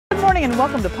morning and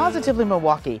welcome to Positively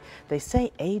Milwaukee. They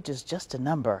say age is just a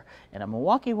number, and a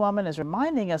Milwaukee woman is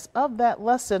reminding us of that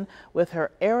lesson with her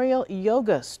Aerial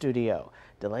Yoga Studio.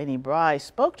 Delaney Bry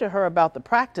spoke to her about the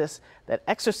practice that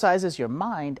exercises your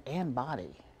mind and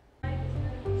body.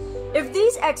 If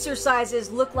these exercises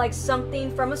look like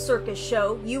something from a circus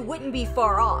show, you wouldn't be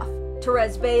far off.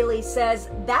 Therese Bailey says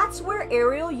that's where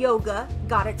aerial yoga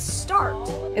got its start.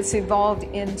 It's evolved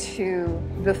into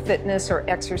the fitness or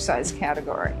exercise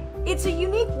category. It's a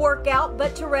unique workout,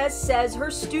 but Therese says her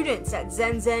students at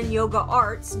Zen Zen Yoga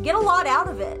Arts get a lot out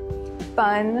of it.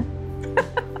 Fun,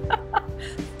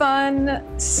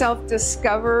 fun,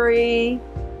 self-discovery,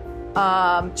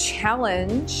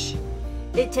 challenge.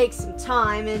 It takes some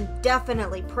time and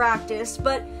definitely practice,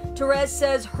 but Therese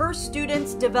says her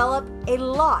students develop a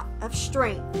lot of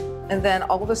strength. And then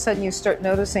all of a sudden you start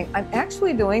noticing, I'm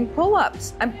actually doing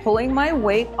pull-ups. I'm pulling my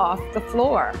weight off the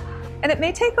floor. And it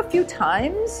may take a few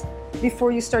times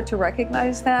before you start to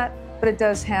recognize that, but it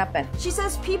does happen. She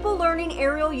says people learning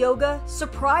aerial yoga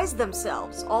surprise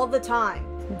themselves all the time.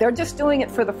 They're just doing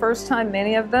it for the first time,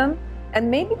 many of them,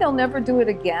 and maybe they'll never do it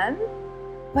again,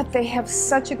 but they have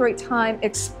such a great time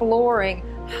exploring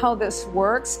how this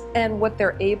works and what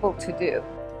they're able to do.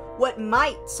 What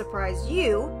might surprise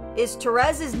you is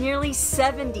Therese is nearly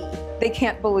 70. They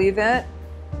can't believe it,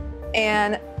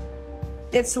 and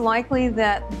it's likely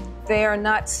that they are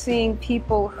not seeing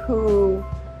people who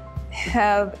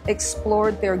have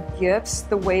explored their gifts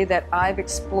the way that I've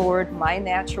explored my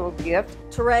natural gift.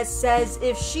 Therese says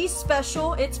if she's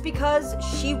special, it's because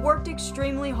she worked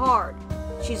extremely hard.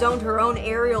 She's owned her own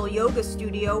aerial yoga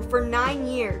studio for 9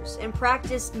 years and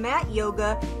practiced mat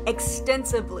yoga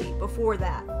extensively before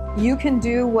that. You can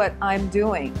do what I'm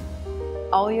doing.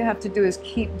 All you have to do is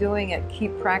keep doing it,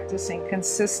 keep practicing,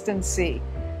 consistency,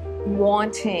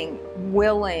 wanting,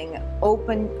 willing,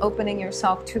 opening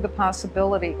yourself to the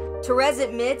possibility. Therese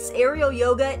admits aerial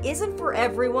yoga isn't for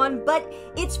everyone, but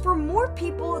it's for more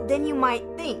people than you might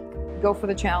think. Go for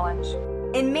the challenge.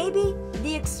 And maybe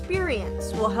the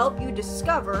experience will help you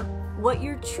discover what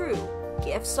your true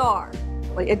gifts are.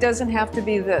 It doesn't have to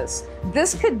be this.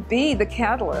 This could be the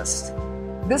catalyst.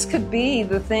 This could be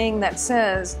the thing that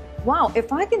says, wow,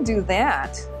 if I can do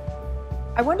that,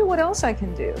 I wonder what else I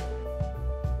can do.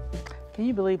 Can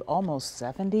you believe almost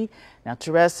 70? Now,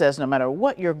 Therese says no matter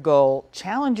what your goal,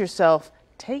 challenge yourself,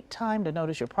 take time to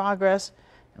notice your progress,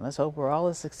 and let's hope we're all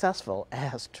as successful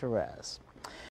as Therese.